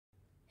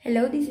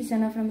Hello, this is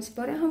Anna from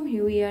Spotahome.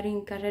 Here we are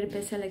in Carrer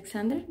Pes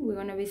Alexander. We're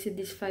gonna visit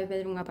this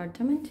 5-bedroom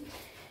apartment.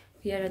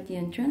 We are at the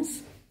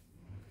entrance.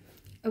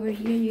 Over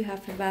here you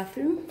have a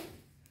bathroom.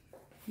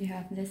 You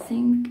have the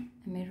sink,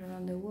 a mirror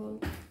on the wall,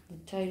 the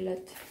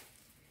toilet,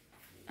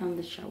 and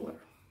the shower.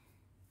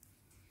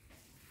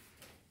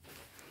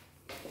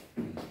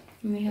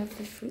 We have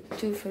the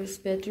two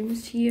first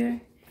bedrooms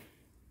here.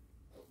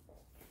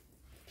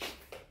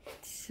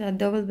 It's a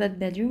double bed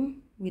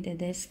bedroom with a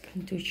desk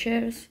and two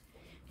chairs.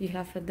 You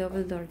have a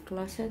double door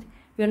closet.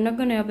 We are not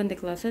going to open the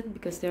closet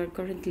because there are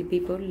currently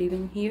people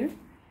living here.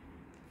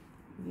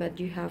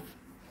 But you have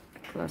a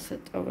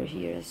closet over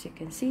here, as you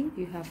can see.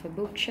 You have a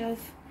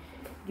bookshelf.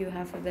 You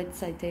have a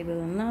bedside table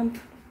and lamp.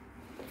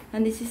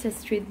 And this is a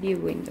street view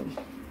window.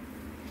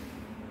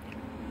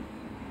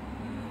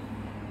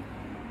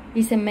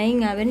 It's a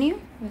main avenue,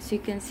 as you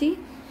can see.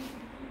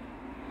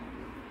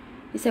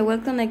 It's a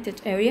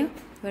well-connected area.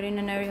 We're in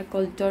an area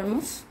called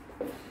Tormos.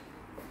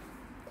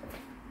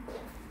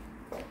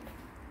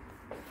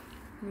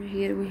 Over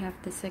here we have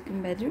the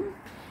second bedroom.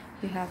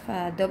 You have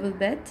a double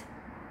bed.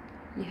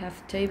 You have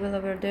a table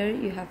over there.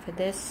 You have a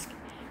desk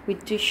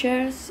with two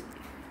chairs.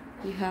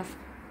 You have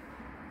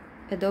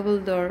a double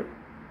door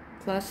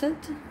closet.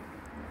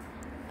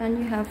 And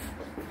you have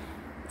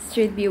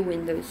street view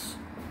windows.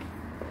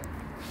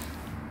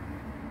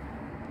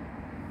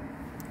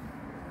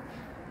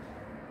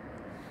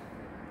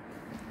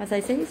 As I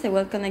said, it's a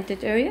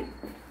well-connected area.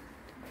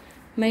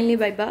 Mainly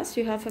by bus.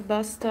 You have a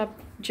bus stop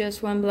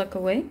just 1 block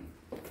away.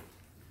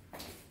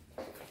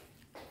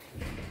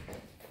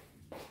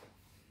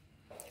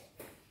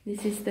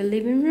 This is the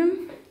living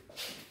room.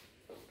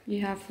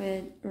 You have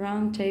a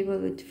round table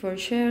with 4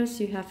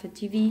 chairs. You have a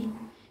TV.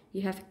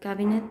 You have a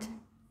cabinet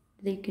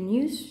that you can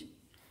use.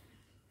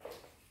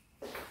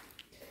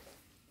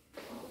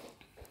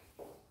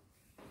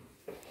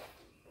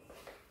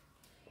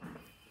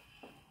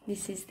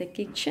 This is the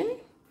kitchen.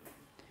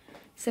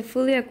 It's a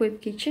fully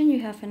equipped kitchen.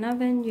 You have an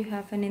oven. You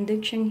have an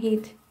induction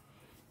heat.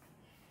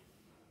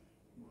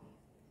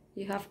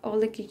 You have all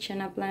the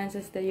kitchen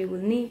appliances that you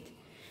will need.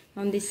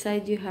 On this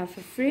side you have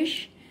a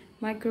fridge,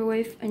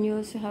 microwave, and you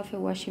also have a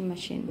washing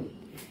machine.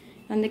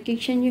 And the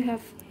kitchen you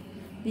have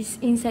this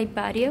inside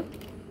patio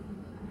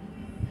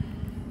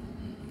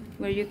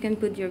where you can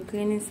put your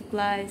cleaning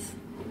supplies,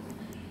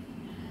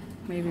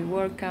 maybe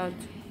workout.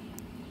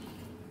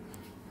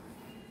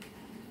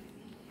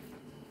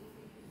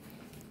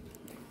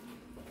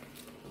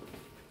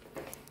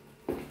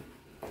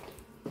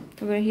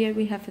 Over here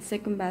we have a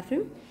second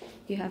bathroom.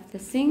 You have the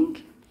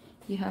sink,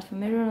 you have a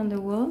mirror on the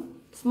wall,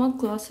 small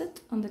closet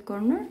on the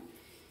corner,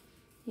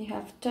 you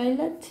have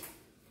toilet,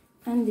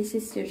 and this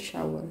is your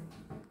shower.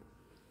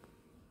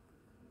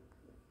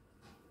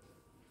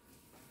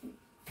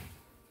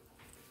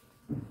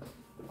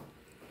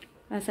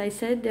 As I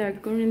said, there are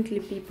currently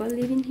people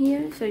living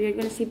here, so you're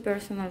gonna see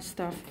personal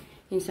stuff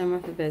in some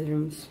of the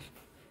bedrooms.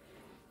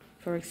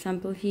 For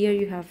example, here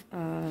you have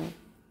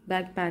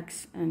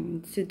backpacks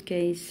and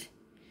suitcase,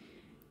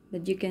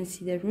 but you can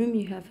see the room.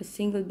 You have a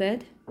single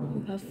bed,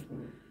 you have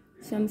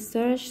some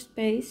storage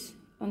space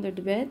under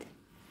the bed.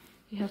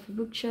 You have a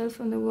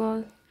bookshelf on the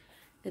wall,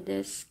 a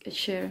desk, a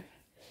chair,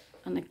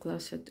 and a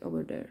closet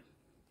over there.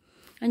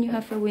 And you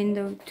have a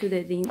window to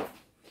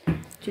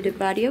the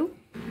patio.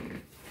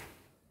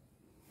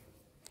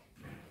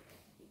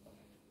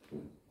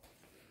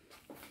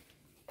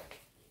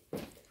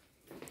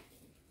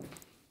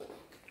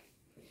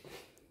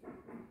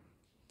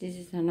 This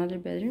is another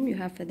bedroom. You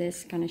have a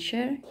desk and a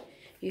chair.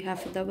 You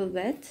have a double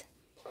bed.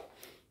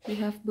 You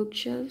have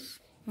bookshelves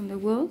on the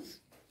walls.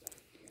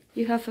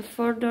 You have a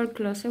 4-door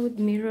closet with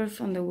mirrors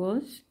on the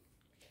walls.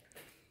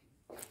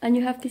 And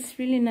you have this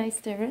really nice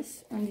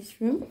terrace on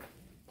this room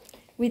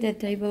with a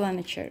table and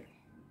a chair.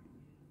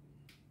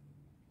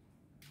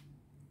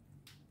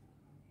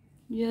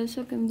 You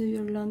also can do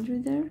your laundry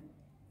there.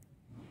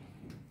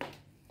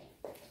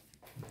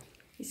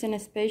 It's in a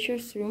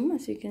spacious room,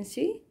 as you can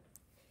see.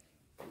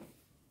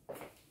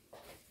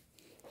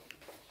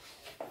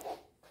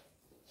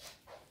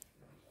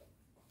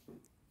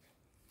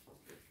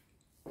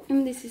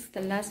 And this is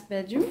the last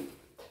bedroom.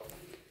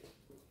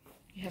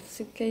 You have a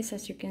suitcase,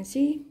 as you can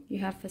see. You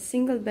have a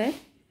single bed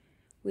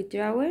with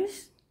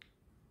drawers.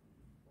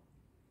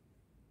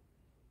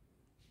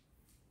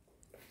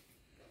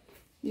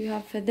 You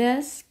have a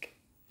desk.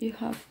 You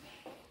have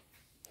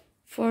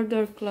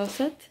 4-door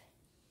closet.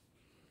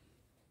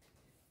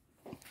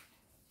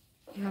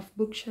 You have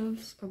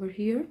bookshelves over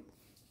here.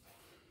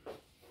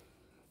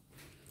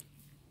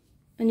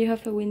 And you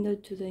have a window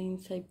to the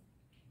inside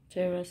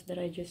terrace that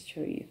I just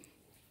showed you.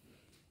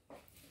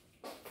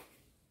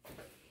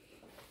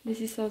 This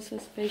is also a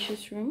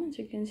spacious room, as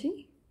you can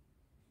see.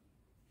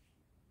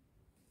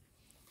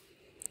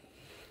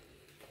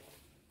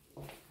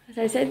 As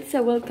I said, it's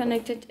a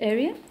well-connected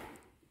area.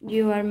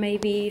 You are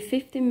maybe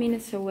 15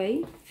 minutes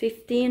away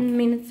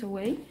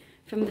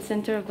from the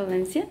center of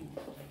Valencia.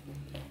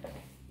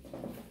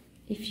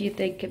 If you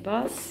take a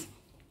bus,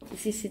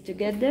 it's easy to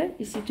get there,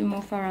 easy to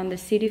move around the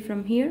city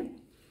from here.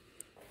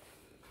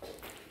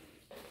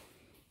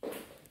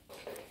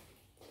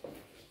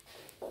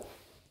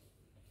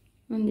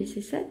 And this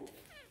is it.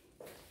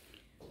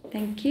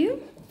 Thank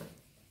you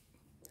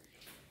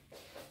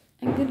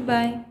and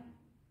goodbye.